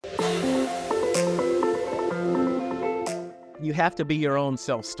you have to be your own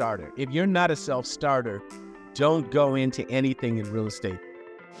self-starter. If you're not a self-starter, don't go into anything in real estate.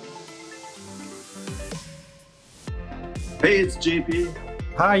 Hey, it's JP.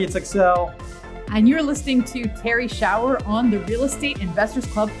 Hi, it's Excel. And you're listening to Terry Shower on the Real Estate Investors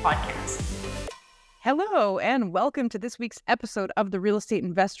Club podcast. Hello, and welcome to this week's episode of the Real Estate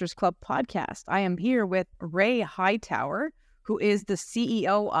Investors Club podcast. I am here with Ray Hightower, who is the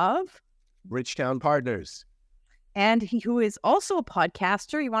CEO of Bridgetown Partners. And who is also a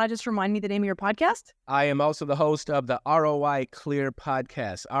podcaster. You want to just remind me the name of your podcast? I am also the host of the ROI Clear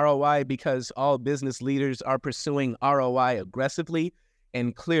podcast. ROI because all business leaders are pursuing ROI aggressively,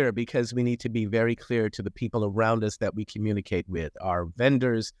 and clear because we need to be very clear to the people around us that we communicate with, our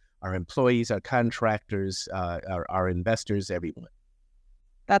vendors, our employees, our contractors, our investors, everyone.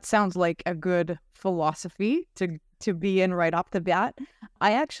 That sounds like a good philosophy to be in right off the bat.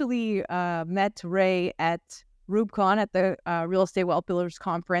 I actually met Ray at RubeCon at the Real Estate Wealth Builders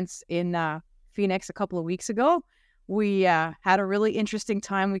Conference in Phoenix a couple of weeks ago. We had a really interesting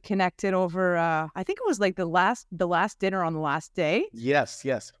time. We connected over, I think it was like the last dinner on the last day. Yes.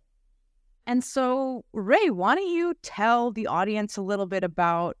 And so, Ray, why don't you tell the audience a little bit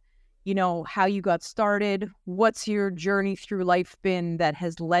about, how you got started? What's your journey through life been that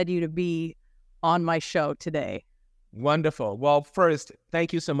has led you to be on my show today? Wonderful. Well, first,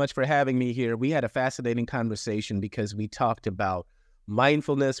 thank you so much for having me here. We had a fascinating conversation because we talked about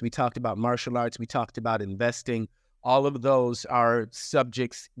mindfulness, we talked about martial arts, we talked about investing. All of those are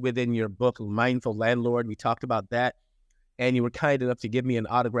subjects within your book, Mindful Landlord. We talked about that, and you were kind enough to give me an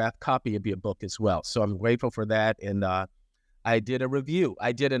autographed copy of your book as well. So I'm grateful for that, and I did a review.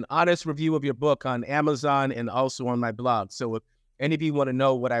 I did an honest review of your book on Amazon and also on my blog. So if any of you want to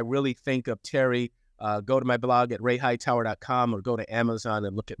know what I really think of Terry, go to my blog at rayhightower.com or go to Amazon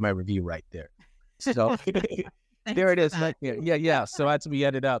and look at my review right there. So there it is. Right there. Yeah. So that's where we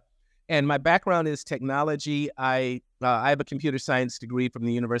ended up. And my background is technology. I have a computer science degree from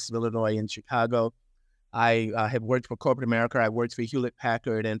the University of Illinois in Chicago. I have worked for corporate America. I worked for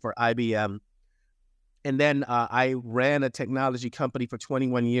Hewlett-Packard and for IBM. And then I ran a technology company for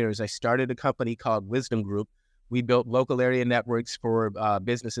 21 years. I started a company called Wisdom Group. We built local area networks for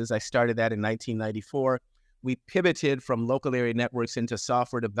businesses. I started that in 1994. We pivoted from local area networks into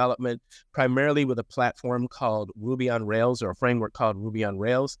software development, primarily with a platform called Ruby on Rails, or a framework called Ruby on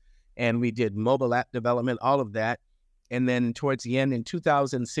Rails. And we did mobile app development, all of that. And then towards the end in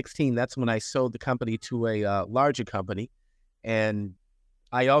 2016, that's when I sold the company to a larger company. And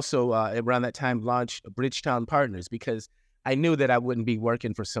I also, around that time, launched Bridgetown Partners because I knew that I wouldn't be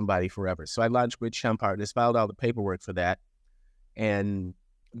working for somebody forever. So I launched Bridgetown Partners, filed all the paperwork for that. And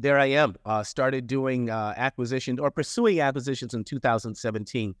there I am, started doing acquisitions or pursuing acquisitions in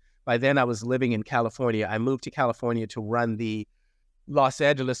 2017. By then I was living in California. I moved to California to run the Los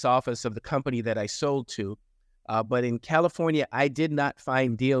Angeles office of the company that I sold to. But in California, I did not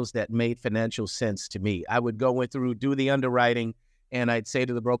find deals that made financial sense to me. I would go through, do the underwriting, and I'd say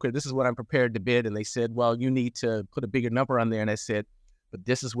to the broker, this is what I'm prepared to bid. And they said, well, you need to put a bigger number on there. And I said, but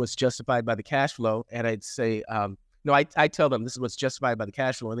this is what's justified by the cash flow. And I'd say, no, I tell them this is what's justified by the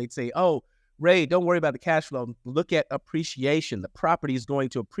cash flow. And they'd say, oh, Ray, don't worry about the cash flow. Look at appreciation. The property is going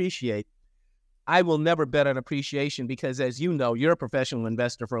to appreciate. I will never bet on appreciation because, as you know, you're a professional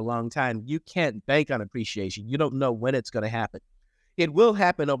investor for a long time. You can't bank on appreciation. You don't know when it's going to happen. It will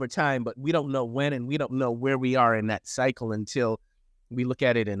happen over time, but we don't know when, and we don't know where we are in that cycle until we look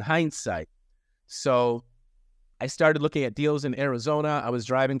at it in hindsight. So I started looking at deals in Arizona. I was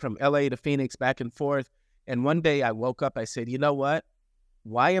driving from LA to Phoenix back and forth. And one day I woke up, I said, you know what?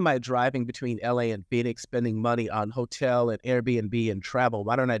 Why am I driving between LA and Phoenix, spending money on hotel and Airbnb and travel?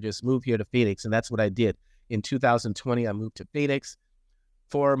 Why don't I just move here to Phoenix? And that's what I did. In 2020, I moved to Phoenix.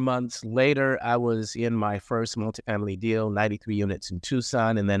 4 months later, I was in my first multifamily deal, 93 units in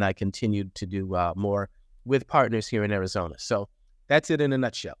Tucson. And then I continued to do more with partners here in Arizona. So that's it in a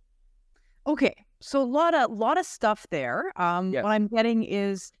nutshell. Okay, so a lot of stuff there. Yes. What I'm getting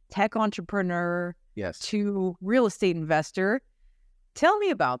is tech entrepreneur Yes. to real estate investor. Tell me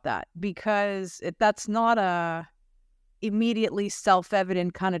about that, because that's not a immediately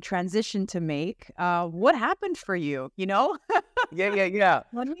self-evident kind of transition to make. What happened for you? Yeah.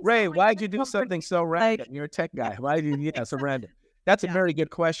 Ray, why'd you do something so random? You're a tech guy. Why did you? Yeah, so random. That's a very good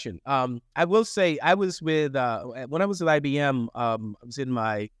question. I will say I was with, when I was at IBM, I was in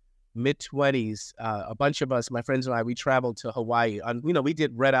my mid-20s. A bunch of us, my friends and I, we traveled to Hawaii. We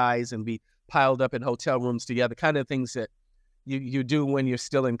did red eyes and we piled up in hotel rooms together, kind of things that you do when you're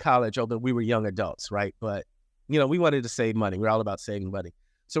still in college, although we were young adults, right? But, we wanted to save money. We're all about saving money.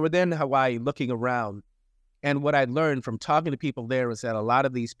 So we're there in Hawaii looking around, And what I learned from talking to people there was that a lot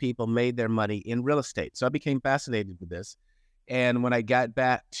of these people made their money in real estate. So I became fascinated with this. And when I got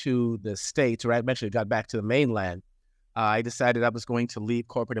back to the States, or I eventually got back to the mainland, I decided I was going to leave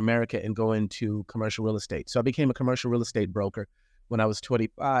corporate America and go into commercial real estate. So I became a commercial real estate broker when I was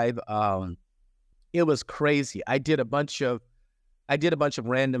 25. It was crazy. I did a bunch of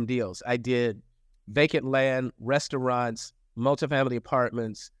random deals. I did vacant land, restaurants, multifamily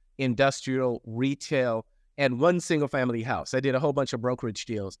apartments, industrial, retail, and one single family house. I did a whole bunch of brokerage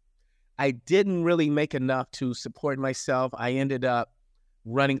deals. I didn't really make enough to support myself. I ended up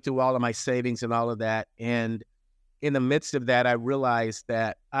running through all of my savings and all of that. And in the midst of that, I realized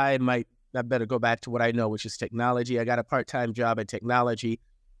that I better go back to what I know, which is technology. I got a part-time job at technology,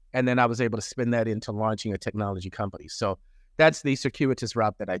 and then I was able to spin that into launching a technology company. So that's the circuitous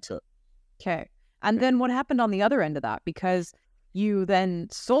route that I took. Okay. And then what happened on the other end of that? Because you then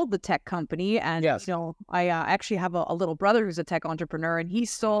sold the tech company, and Yes. I actually have a little brother who's a tech entrepreneur, and he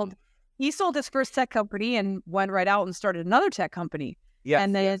sold his first tech company and went right out and started another tech company. Yes.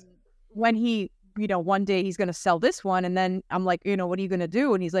 And then when he, one day he's going to sell this one, and then I'm like, what are you going to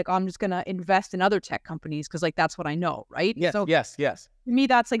do? And he's like, I'm just going to invest in other tech companies because like that's what I know, right? Yes. So yes. to me,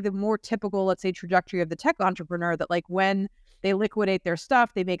 that's like the more typical, let's say, trajectory of the tech entrepreneur, that like when they liquidate their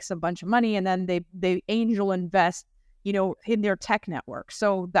stuff, they make some bunch of money, and then they angel invest, in their tech network.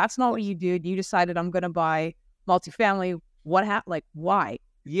 So that's not what you did. You decided, I'm going to buy multifamily. What happened? Like, why?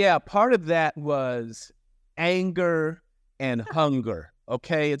 Yeah, part of that was anger and hunger.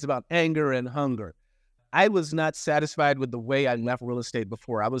 Okay, it's about anger and hunger. I was not satisfied with the way I left real estate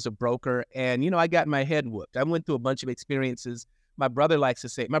before. I was a broker, and I got my head whooped. I went through a bunch of experiences. My brother likes to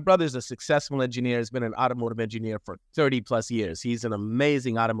say, my brother's a successful engineer, has been an automotive engineer for 30 plus years. He's an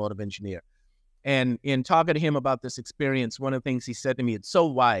amazing automotive engineer. And in talking to him about this experience, one of the things he said to me, it's so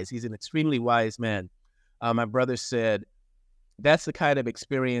wise. He's an extremely wise man. My brother said, that's the kind of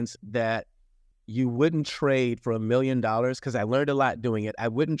experience that you wouldn't trade for $1 million, because I learned a lot doing it. I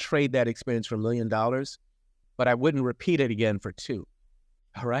wouldn't trade that experience for $1 million, but I wouldn't repeat it again for 2.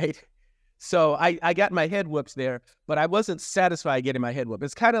 All right? So I got my head whoops there, but I wasn't satisfied getting my head whooped.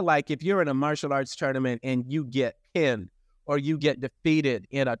 It's kind of like if you're in a martial arts tournament and you get pinned or you get defeated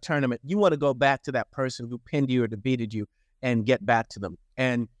in a tournament, you want to go back to that person who pinned you or defeated you and get back to them.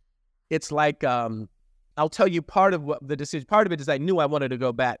 And it's like, I'll tell you part of what the decision, part of it is I knew I wanted to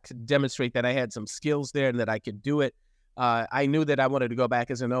go back to demonstrate that I had some skills there and that I could do it. I knew that I wanted to go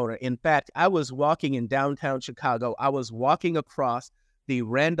back as an owner. In fact, I was walking in downtown Chicago. I was walking across the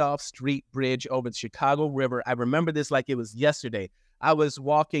Randolph Street Bridge over the Chicago River. I remember this like it was yesterday. I was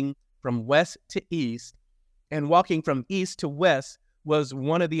walking from west to east, and walking from east to west was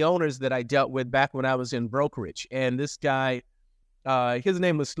one of the owners that I dealt with back when I was in brokerage. And this guy, his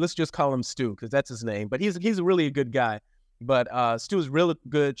name was, let's just call him Stu, because that's his name. But he's really a good guy. But Stu's really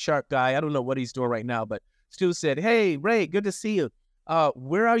good, sharp guy. I don't know what he's doing right now, but Stu said, "Hey, Ray, good to see you.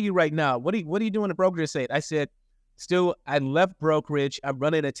 Where are you right now? What are you doing at brokerage estate?" I said, "Stu, I left brokerage. I'm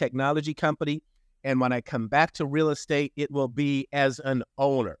running a technology company, and when I come back to real estate, it will be as an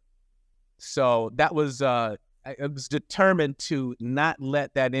owner." So that was, I was determined to not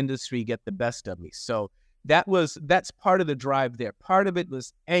let that industry get the best of me. So that's part of the drive there. Part of it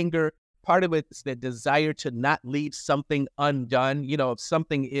was anger. Part of it is the desire to not leave something undone. If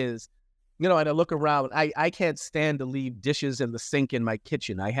something is, and I look around, I can't stand to leave dishes in the sink in my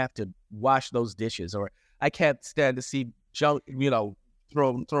kitchen. I have to wash those dishes, or I can't stand to see junk,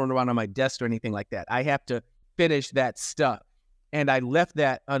 thrown around on my desk or anything like that. I have to finish that stuff. And I left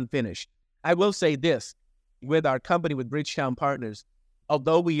that unfinished. I will say this, with our company, with Bridgetown Partners,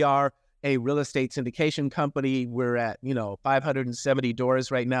 although we are a real estate syndication company, we're at, 570 doors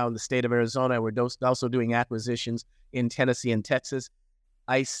right now in the state of Arizona. We're also doing acquisitions in Tennessee and Texas.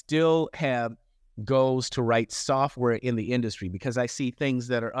 I still have goals to write software in the industry because I see things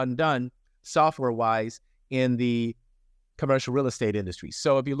that are undone software-wise in the commercial real estate industry.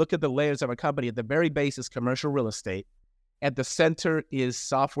 So if you look at the layers of a company, at the very base is commercial real estate. At the center is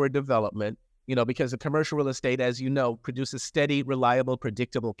software development, because the commercial real estate, as you know, produces steady, reliable,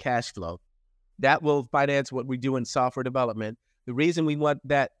 predictable cash flow. That will finance what we do in software development. The reason we want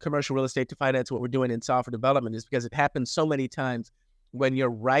that commercial real estate to finance what we're doing in software development is because it happens so many times when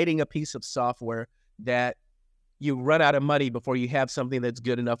you're writing a piece of software that you run out of money before you have something that's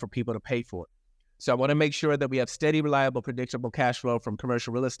good enough for people to pay for it. So I want to make sure that we have steady, reliable, predictable cash flow from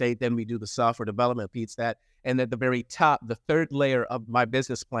commercial real estate. Then we do the software development piece that. And at the very top, the third layer of my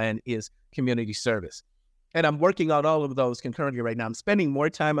business plan is community service. And I'm working on all of those concurrently right now. I'm spending more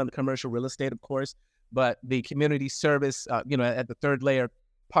time on the commercial real estate, of course, but the community service, at the third layer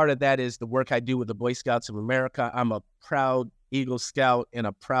part of that is the work I do with the Boy Scouts of America. I'm a proud Eagle Scout and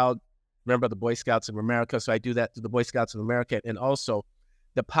a proud member of the Boy Scouts of America. So I do that through the Boy Scouts of America. And also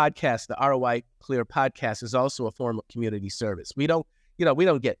the podcast, the ROI Clear podcast, is also a form of community service. We don't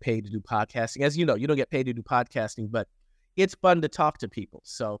get paid to do podcasting. As you know, you don't get paid to do podcasting, but it's fun to talk to people.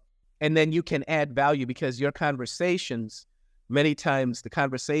 So, and then you can add value because your conversations, many times the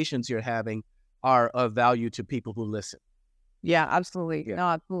conversations you're having are of value to people who listen. Yeah, absolutely. Yeah. No,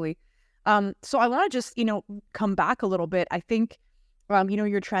 absolutely. So I want to just, come back a little bit. I think,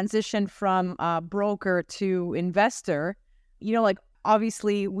 your transition from broker to investor, like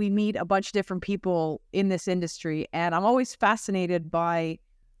obviously we meet a bunch of different people in this industry, and I'm always fascinated by,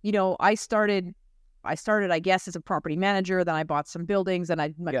 I started, I guess, as a property manager, then I bought some buildings and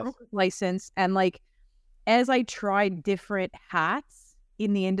I my Yes. broker's license. And like, as I tried different hats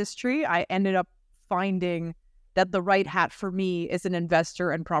in the industry, I ended up finding that the right hat for me is an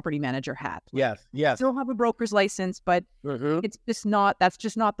investor and property manager hat. I Yes. still have a broker's license, but Mm-hmm. that's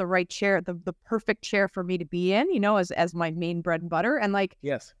just not the right chair, the perfect chair for me to be in, as my main bread and butter. And like,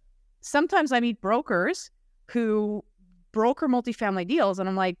 Yes. sometimes I meet brokers who broker multifamily deals, and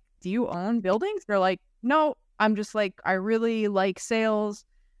I'm like, do you own buildings? They're like, no. I'm just like, I really like sales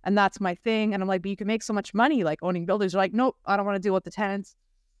and that's my thing. And I'm like, but you can make so much money like owning buildings. They're like, nope, I don't want to deal with the tenants.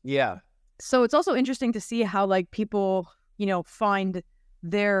 Yeah. So it's also interesting to see how like people, find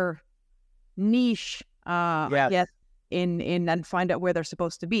their niche, Yes. yes, in and find out where they're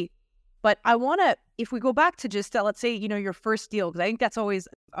supposed to be. But I want to, if we go back to just let's say, your first deal, because I think that's always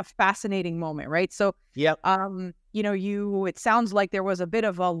a fascinating moment, right? So, Yep. it sounds like there was a bit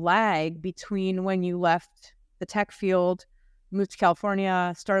of a lag between when you left the tech field, moved to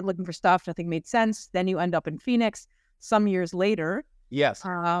California, started looking for stuff, nothing made sense. Then you end up in Phoenix some years later. Yes.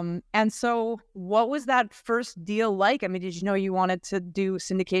 And so what was that first deal like? I mean, did you know you wanted to do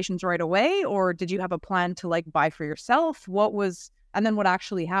syndications right away, or did you have a plan to like buy for yourself? And then what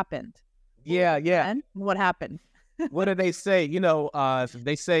actually happened? Yeah. And what happened? What do they say?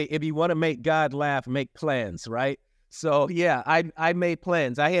 They say if you want to make God laugh, make plans, right? So yeah, I made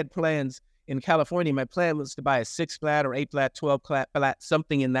plans. I had plans in California. My plan was to buy a 6-flat or 8-flat, 12-flat,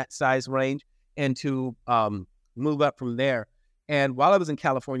 something in that size range, and to move up from there. And while I was in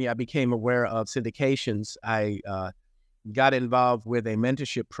California, I became aware of syndications. I got involved with a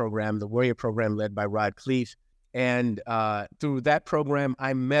mentorship program, the Warrior Program led by Rod Cleef. And through that program,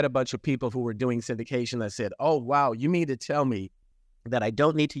 I met a bunch of people who were doing syndication. I said, oh, wow, you mean to tell me that I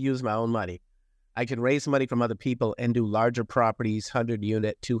don't need to use my own money? I can raise money from other people and do larger properties, 100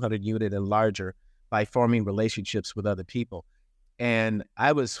 unit, 200 unit and larger by forming relationships with other people. And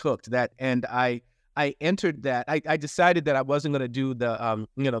I was hooked. I entered that. I decided that I wasn't going to do the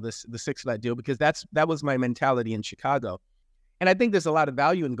 6-flat deal because that was my mentality in Chicago. And I think there's a lot of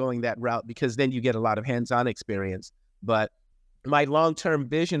value in going that route because then you get a lot of hands-on experience. But my long-term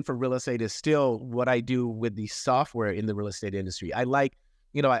vision for real estate is still what I do with the software in the real estate industry. I like,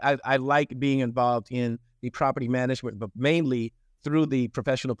 I like being involved in the property management, but mainly through the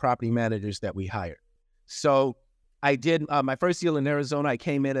professional property managers that we hire. So I did my first deal in Arizona. I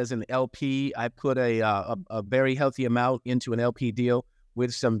came in as an LP. I put a very healthy amount into an LP deal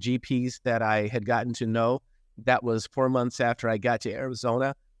with some GPs that I had gotten to know. That was 4 months after I got to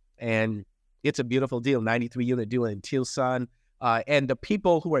Arizona, and it's a beautiful deal, 93-unit deal in Tucson. And the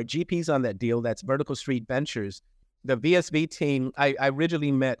people who are GPs on that deal, that's Vertical Street Ventures, the VSV team, I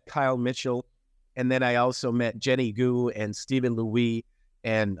originally met Kyle Mitchell, and then I also met Jenny Gu and Stephen Louis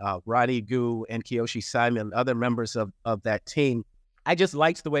and Ronnie Gu and Kiyoshi Simon, other members of that team. I just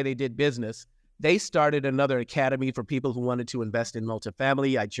liked the way they did business. They started another academy for people who wanted to invest in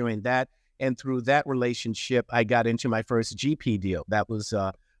multifamily. I joined that. And through that relationship, I got into my first GP deal. That was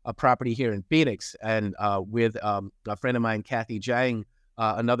a property here in Phoenix, and with a friend of mine, Kathy Jiang,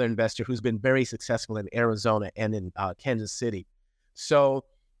 another investor who's been very successful in Arizona and in Kansas City. So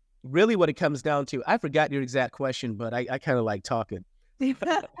really what it comes down to, I forgot your exact question, but I kind of like talking.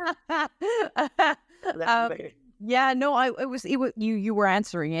 Yeah, no, it was you were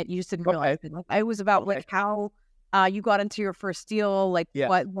answering it. You just didn't realize it. It was about like how you got into your first deal, like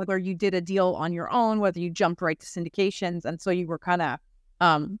whether you did a deal on your own, whether you jumped right to syndications, and so you were kind of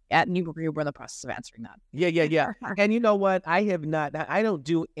you were in the process of answering that. Yeah. And you know what? I don't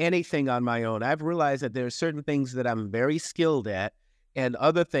do anything on my own. I've realized that there are certain things that I'm very skilled at, and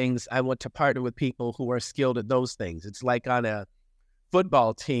other things I want to partner with people who are skilled at those things. It's like on a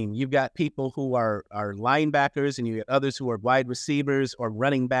football team. You've got people who are linebackers, and you get others who are wide receivers or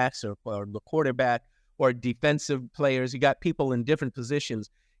running backs or the quarterback or defensive players. You got people in different positions.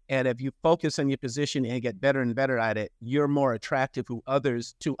 And if you focus on your position and get better and better at it, you're more attractive to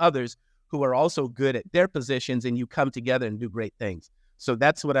others who are also good at their positions, and you come together and do great things. So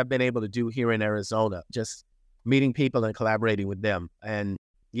that's what I've been able to do here in Arizona, just meeting people and collaborating with them. And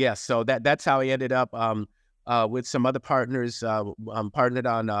yeah, so that's how I ended up with some other partners. I'm partnered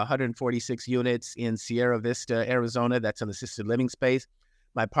on 146 units in Sierra Vista, Arizona. That's an assisted living space.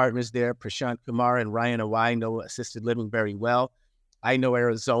 My partners there, Prashant Kumar and Ryan Awai, know assisted living very well. I know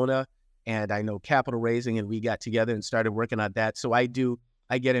Arizona and I know capital raising, and we got together and started working on that. So I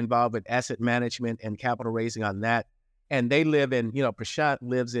get involved with asset management and capital raising on that. And they live in, Prashant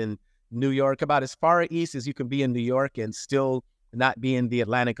lives in New York, about as far east as you can be in New York and still not be in the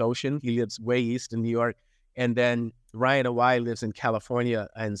Atlantic Ocean. He lives way east in New York. And then Ryan Awai lives in California.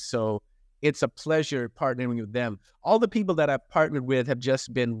 And so it's a pleasure partnering with them. All the people that I've partnered with have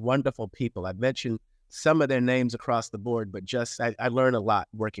just been wonderful people. I've mentioned some of their names across the board, but I learn a lot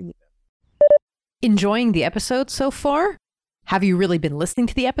working with them. Enjoying the episode so far? Have you really been listening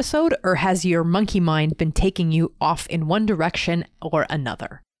to the episode, or has your monkey mind been taking you off in one direction or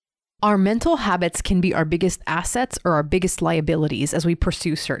another? Our mental habits can be our biggest assets or our biggest liabilities as we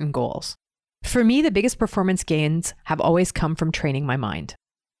pursue certain goals. For me, the biggest performance gains have always come from training my mind.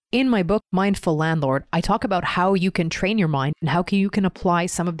 In my book, Mindful Landlord, I talk about how you can train your mind and how you can apply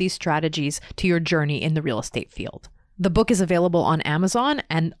some of these strategies to your journey in the real estate field. The book is available on Amazon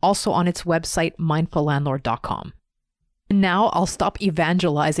and also on its website, mindfullandlord.com. Now I'll stop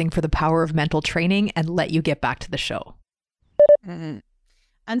evangelizing for the power of mental training and let you get back to the show. Mm-hmm.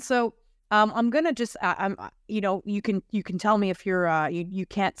 And so I'm gonna just, you can tell me if you're you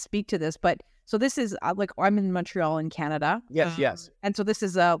can't speak to this, but so this is I'm in Montreal in Canada. Yes. And so this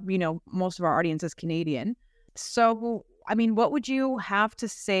is most of our audience is Canadian. So I mean, what would you have to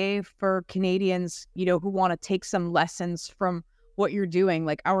say for Canadians, who want to take some lessons from what you're doing?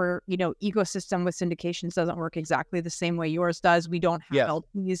 Like our, ecosystem with syndications doesn't work exactly the same way yours does. We don't have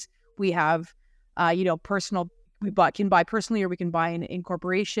LPs. We have, personal. Can buy personally, or we can buy in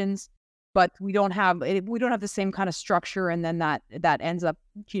corporations, but we don't have the same kind of structure, and then that ends up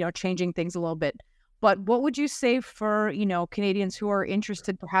changing things a little bit. But what would you say for Canadians who are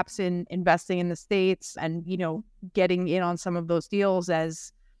interested perhaps in investing in the States and getting in on some of those deals,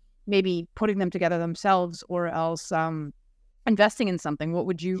 as maybe putting them together themselves, or else investing in something? What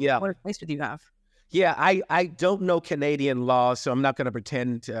what advice would you have? Yeah, I don't know Canadian law, so I'm not going to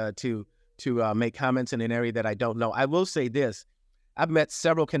pretend to make comments in an area that I don't know. I will say this. I've met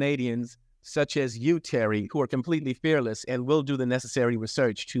several Canadians, such as you, Terry, who are completely fearless and will do the necessary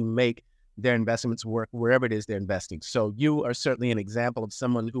research to make their investments work wherever it is they're investing. So you are certainly an example of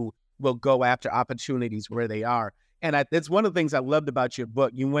someone who will go after opportunities where they are. And it's one of the things I loved about your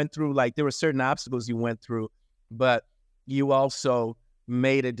book. You went through, there were certain obstacles you went through, but you also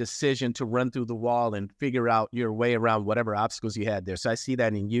made a decision to run through the wall and figure out your way around whatever obstacles you had there. So I see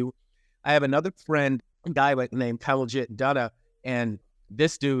that in you. I have another friend, a guy named Kamaljit Dutta, and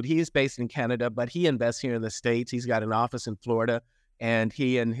this dude, he is based in Canada, but he invests here in the States. He's got an office in Florida, and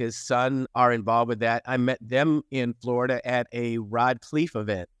he and his son are involved with that. I met them in Florida at a Rod Cleef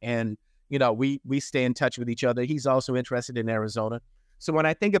event, and we stay in touch with each other. He's also interested in Arizona. So when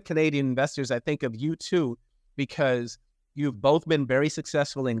I think of Canadian investors, I think of you too, because you've both been very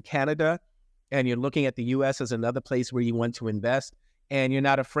successful in Canada, and you're looking at the U.S. as another place where you want to invest, and you're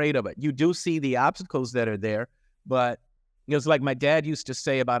not afraid of it. You do see the obstacles that are there, but it's like my dad used to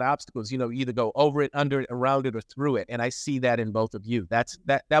say about obstacles, either go over it, under it, around it, or through it. And I see that in both of you. That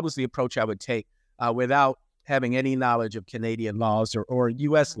was the approach I would take without having any knowledge of Canadian laws or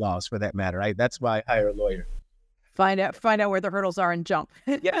U.S. laws for that matter. That's why I hire a lawyer. Find out where the hurdles are and jump.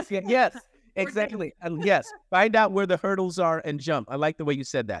 Yes, exactly. Yes, find out where the hurdles are and jump. I like the way you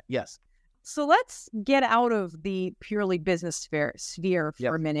said that. Yes. So let's get out of the purely business sphere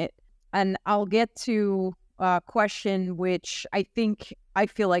for a minute, and I'll get to a question which I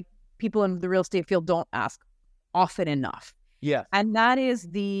feel like people in the real estate field don't ask often enough. Yeah. And that is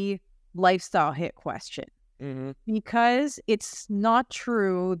the lifestyle hit question. Mm-hmm. Because it's not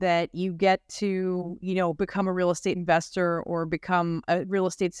true that you get to, become a real estate investor or become a real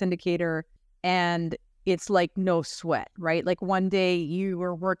estate syndicator and it's like no sweat, right? Like one day you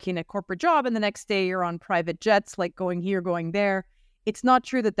are working a corporate job and the next day you're on private jets, like going here, going there. It's not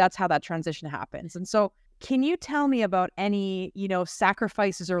true that that's how that transition happens. And so can you tell me about any,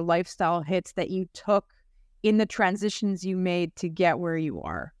 sacrifices or lifestyle hits that you took in the transitions you made to get where you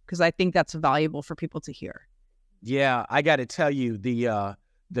are? Because I think that's valuable for people to hear. Yeah, I got to tell you, the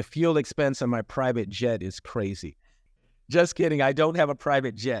fuel expense on my private jet is crazy. Just kidding. I don't have a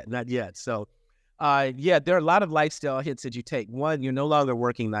private jet, not yet. So Yeah, there are a lot of lifestyle hits that you take. One, you're no longer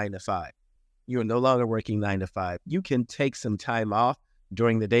working 9 to 5. You're no longer working 9 to 5. You can take some time off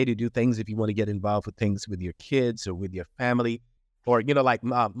during the day to do things if you want to get involved with things with your kids or with your family. Or, like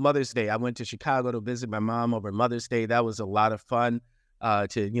Mother's Day. I went to Chicago to visit my mom over Mother's Day. That was a lot of fun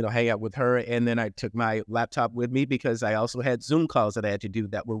to, hang out with her. And then I took my laptop with me because I also had Zoom calls that I had to do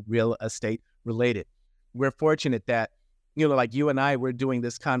that were real estate related. We're fortunate that, like you and I, we're doing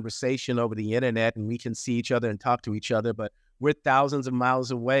this conversation over the internet and we can see each other and talk to each other, but we're thousands of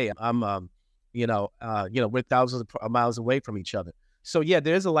miles away. We're thousands of miles away from each other. So yeah,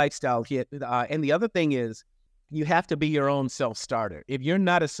 there's a lifestyle hit. And the other thing is you have to be your own self-starter. If you're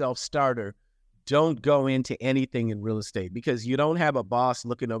not a self-starter, don't go into anything in real estate because you don't have a boss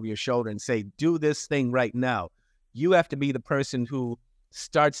looking over your shoulder and say, do this thing right now. You have to be the person who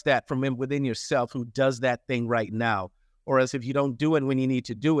starts that from within yourself, who does that thing right now. Or else if you don't do it when you need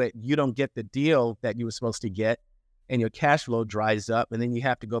to do it, you don't get the deal that you were supposed to get and your cash flow dries up. And then you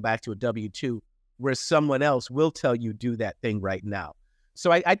have to go back to a W-2 where someone else will tell you do that thing right now.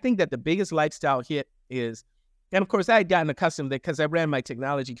 So I think that the biggest lifestyle hit is, and of course I had gotten accustomed to it because I ran my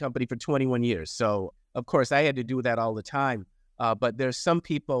technology company for 21 years. So of course I had to do that all the time. But there's some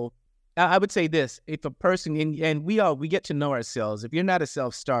people, I would say this, if a person, and we get to know ourselves, if you're not a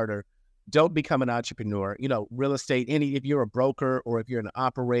self-starter, don't become an entrepreneur. Real estate, if you're a broker or if you're an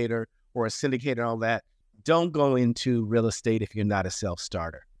operator or a syndicator and all that, don't go into real estate if you're not a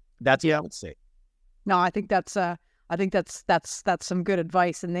self-starter. That's what I would say. No, I think that's some good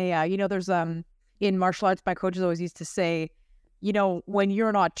advice. And they, there's in martial arts, my coaches always used to say, when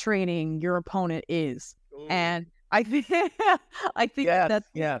you're not training, your opponent is. Ooh. And I think that's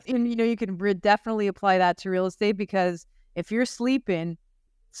and you can definitely apply that to real estate because if you're sleeping,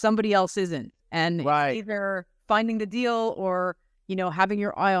 somebody else isn't, and it's either finding the deal or having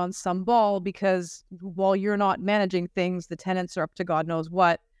your eye on some ball because while you're not managing things, the tenants are up to God knows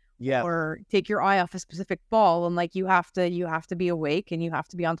what. Yeah. Or take your eye off a specific ball, and you have to be awake and you have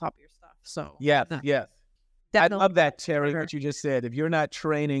to be on top of your stuff. So yeah. I love that, Terry, what you just said. If you're not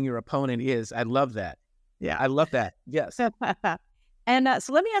training, your opponent is. I love that. Yeah, I love that. Yes. And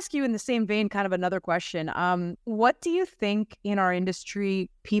so let me ask you in the same vein, kind of another question. What do you think in our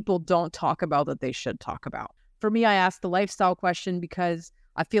industry people don't talk about that they should talk about? For me, I asked the lifestyle question because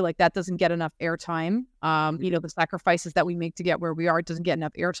I feel like that doesn't get enough airtime. The sacrifices that we make to get where we are, it doesn't get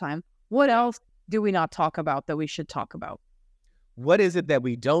enough airtime. What else do we not talk about that we should talk about? What is it that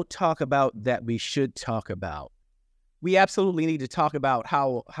we don't talk about that we should talk about? We absolutely need to talk about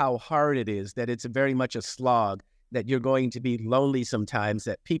how hard it is, that it's very much a slog, that you're going to be lonely sometimes,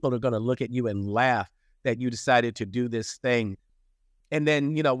 that people are going to look at you and laugh that you decided to do this thing. And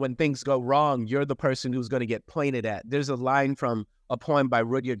then, when things go wrong, you're the person who's going to get pointed at. There's a line from a poem by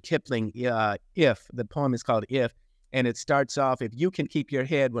Rudyard Kipling, If. The poem is called If. And it starts off, if you can keep your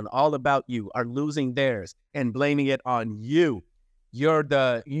head when all about you are losing theirs and blaming it on you, you're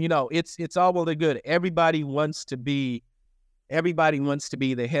the, it's all well and good. Everybody wants to be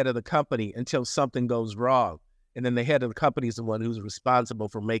the head of the company until something goes wrong. And then the head of the company is the one who's responsible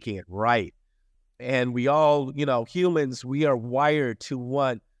for making it right. And we all, humans, we are wired to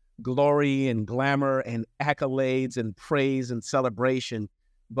want glory and glamour and accolades and praise and celebration.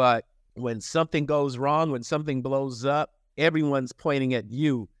 But when something goes wrong, when something blows up, everyone's pointing at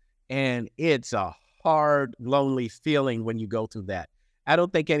you. And it's a hard, lonely feeling when you go through that. I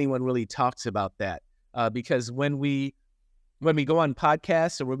don't think anyone really talks about that because when we go on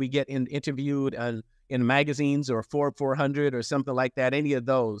podcasts or when we get interviewed in magazines or Forbes 400 or something like that, any of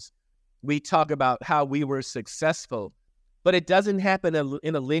those, we talk about how we were successful, but it doesn't happen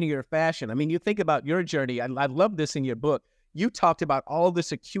in a linear fashion. I mean, you think about your journey. I love this in your book. You talked about all the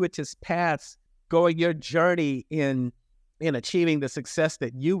circuitous paths going your journey in achieving the success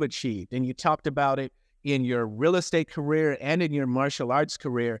that you've achieved. And you talked about it in your real estate career and in your martial arts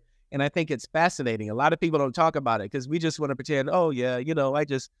career. And I think it's fascinating. A lot of people don't talk about it because we just want to pretend, oh yeah, I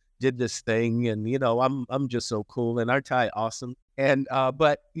just did this thing and, I'm just so cool and aren't I awesome? And,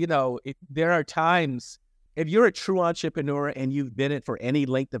 but there are times, if you're a true entrepreneur and you've been it for any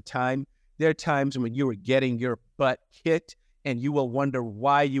length of time, there are times when you are getting your butt kicked and you will wonder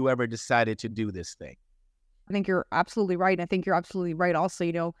why you ever decided to do this thing. I think you're absolutely right. And I think you're absolutely right.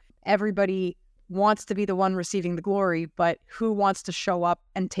 Also, everybody wants to be the one receiving the glory, but who wants to show up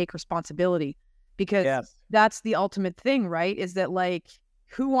and take responsibility? Because that's the ultimate thing, right? Is that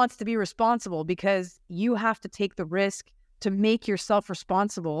who wants to be responsible? Because you have to take the risk to make yourself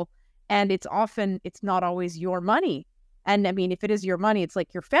responsible. And it's not always your money. And I mean, if it is your money, it's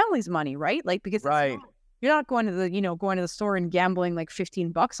like your family's money, right? Because you're not going to the store and gambling like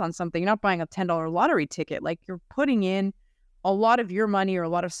 $15 on something. You're not buying a $10 lottery ticket. Like, you're putting in a lot of your money or a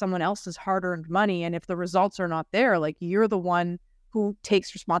lot of someone else's hard-earned money. And if the results are not there, like, you're the one who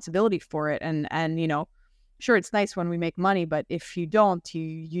takes responsibility for it. And sure, it's nice when we make money, but if you don't,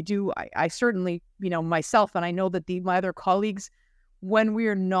 you do. I certainly, myself, and I know that my other colleagues, when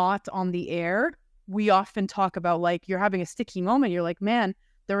we're not on the air, we often talk about, like, you're having a sticky moment. You're like, man,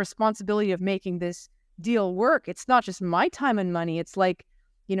 the responsibility of making this deal work. It's not just my time and money. It's like,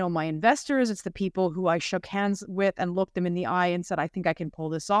 my investors, it's the people who I shook hands with and looked them in the eye and said, I think I can pull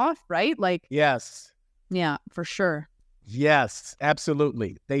this off, right? Like, yes. Yeah, for sure. Yes,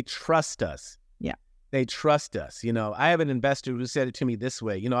 absolutely. They trust us. Yeah. They trust us. I have an investor who said it to me this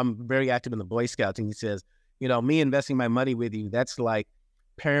way. I'm very active in the Boy Scouts, and he says, me investing my money with you, that's like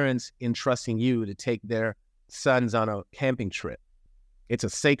parents entrusting you to take their sons on a camping trip. It's a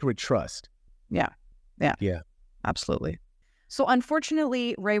sacred trust. Yeah. Absolutely. So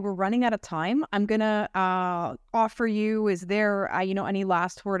unfortunately, Ray, we're running out of time. I'm going to offer you, is there, any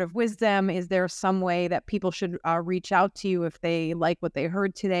last word of wisdom? Is there some way that people should reach out to you if they like what they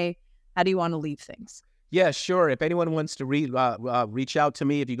heard today? How do you want to leave things? Yeah, sure. If anyone wants to reach out to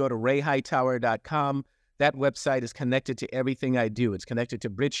me, if you go to rayhightower.com, that website is connected to everything I do. It's connected to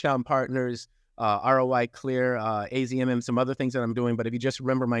Bridgetown Partners, ROI Clear, AZMM, some other things that I'm doing. But if you just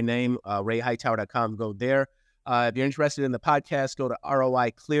remember my name, rayhightower.com, go there. If you're interested in the podcast, go to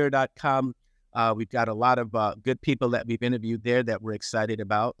roiclear.com. We've got a lot of good people that we've interviewed there that we're excited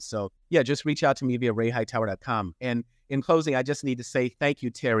about. So, yeah, just reach out to me via rayhightower.com. And in closing, I just need to say thank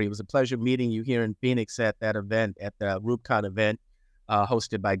you, Terry. It was a pleasure meeting you here in Phoenix at that event, at the RubeCon event,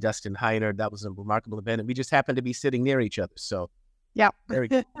 hosted by Dustin Heiner. That was a remarkable event. And we just happened to be sitting near each other. So, yeah. Very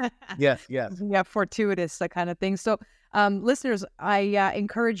good. Yes. Yeah, fortuitous, that kind of thing. So, listeners, I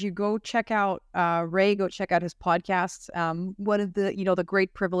encourage you, go check out Ray, go check out his podcasts. One of the, the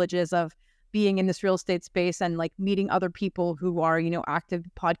great privileges of being in this real estate space and like meeting other people who are, active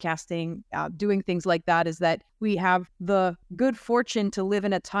podcasting, doing things like that, is that we have the good fortune to live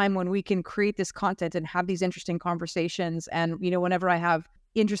in a time when we can create this content and have these interesting conversations. And, whenever I have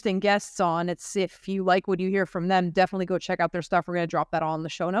interesting guests on, it's, if you like what you hear from them, definitely go check out their stuff. We're going to drop that all in the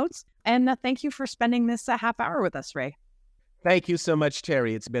show notes. And thank you for spending this half hour with us, Ray. Thank you so much,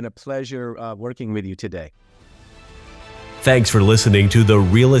 Terry. It's been a pleasure working with you today. Thanks for listening to the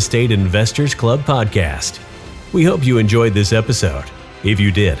Real Estate Investors Club podcast. We hope you enjoyed this episode. If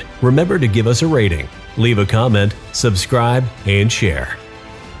you did, remember to give us a rating, leave a comment, subscribe, and share.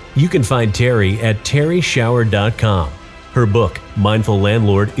 You can find Terry at terryshower.com. Her book, Mindful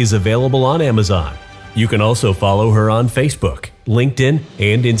Landlord, is available on Amazon. You can also follow her on Facebook, LinkedIn,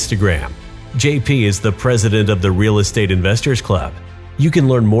 and Instagram. JP is the president of the Real Estate Investors Club. You can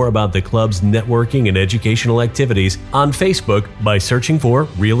learn more about the club's networking and educational activities on Facebook by searching for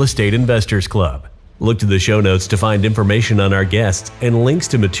Real Estate Investors Club. Look to the show notes to find information on our guests and links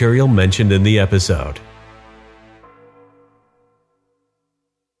to material mentioned in the episode.